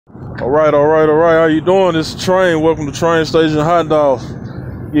All right. How you doing? This is Train. Welcome to Train Station Hot Dogs.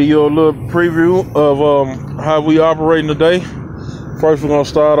 Give you a little preview of how we operating today. First, we're gonna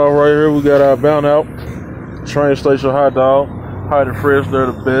start off right here. We got our bound out Train Station Hot Dog, hot and fresh.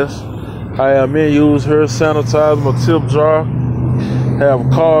 They're the best. I have menus here. Sanitize my tip jar.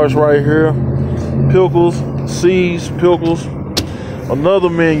 Have cars right here. Pickles, seeds, pickles. Another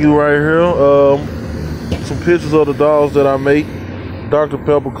menu right here. Some pictures of the dogs that I make. Dr.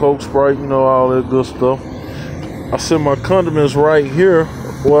 Pepper, Coke, Sprite, you know, all that good stuff. I set my condiments right here.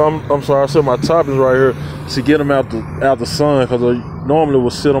 Well, I'm sorry, I set my toppings right here to get them out the sun, because I normally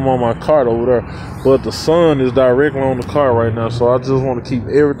would sit them on my cart over there. But the sun is directly on the cart right now, so I just want to keep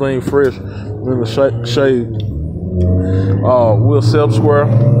everything fresh in the shade. We're Self Square,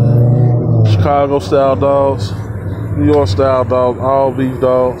 Chicago style dogs, New York style dogs, all beef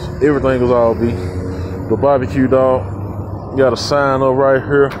dogs. Everything is all beef. The barbecue dog. Got a sign up right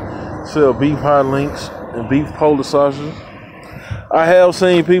here. Sell beef hot links and beef Polish sausages. I have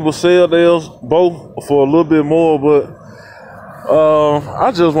seen people sell theirs both for a little bit more, but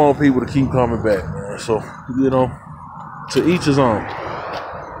I just want people to keep coming back, man. So, you know, to each his own.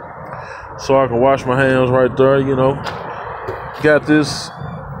 So I can wash my hands right there, you know. Got this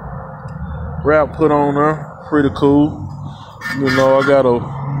wrap put on there. Pretty cool. You know, I got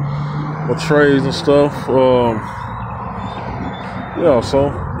my trays and stuff. Yeah, so,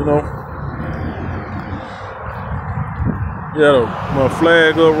 you know, my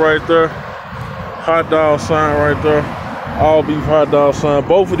flag up right there, hot dog sign right there, all beef hot dog sign.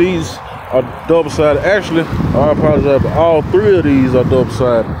 Both of these are double-sided. Actually, I apologize, but all three of these are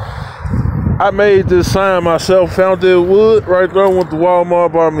double-sided. I made this sign myself, found that wood right there, went to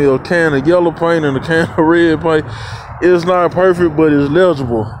Walmart, bought me a can of yellow paint and a can of red paint. It's not perfect, but it's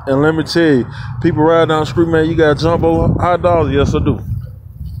legible. And let me tell you, people ride down the street, man, you got jumbo hot dogs? Yes, I do.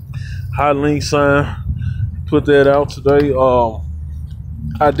 Hot link sign, put that out today.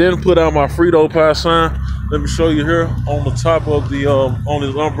 I didn't put out my Frito pie sign. Let me show you here on the top of the, on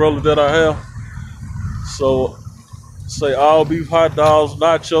this umbrella that I have. So, say all beef hot dogs,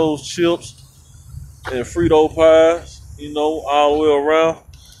 nachos, chips, and Frito pies, you know, all the way around.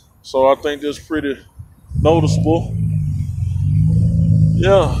 So I think that's pretty noticeable.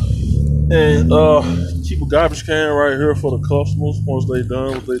 Yeah, and keep a garbage can right here for the customers once they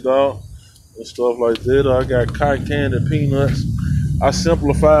done with their dog and stuff like that. I got cotton candy and peanuts. I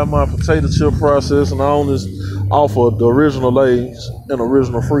simplified my potato chip process, and I only offer the original Lay's and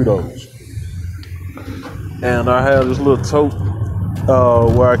original Fritos. And I have this little tote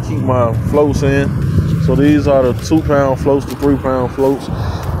where I keep my floats in. So these are the 2-pound floats, the 3-pound floats.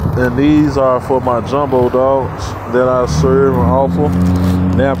 And these are for my jumbo dogs that I serve and offer.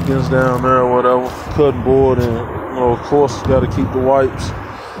 Napkins down there, whatever, cutting board, and, you know, of course, got to keep the wipes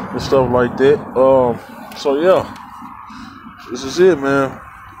and stuff like that. So yeah, this is it, man.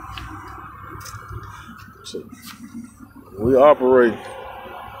 So we operate.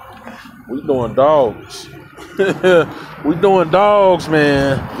 We doing dogs. We doing dogs,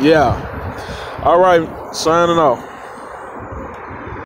 man. Yeah. All right, signing off.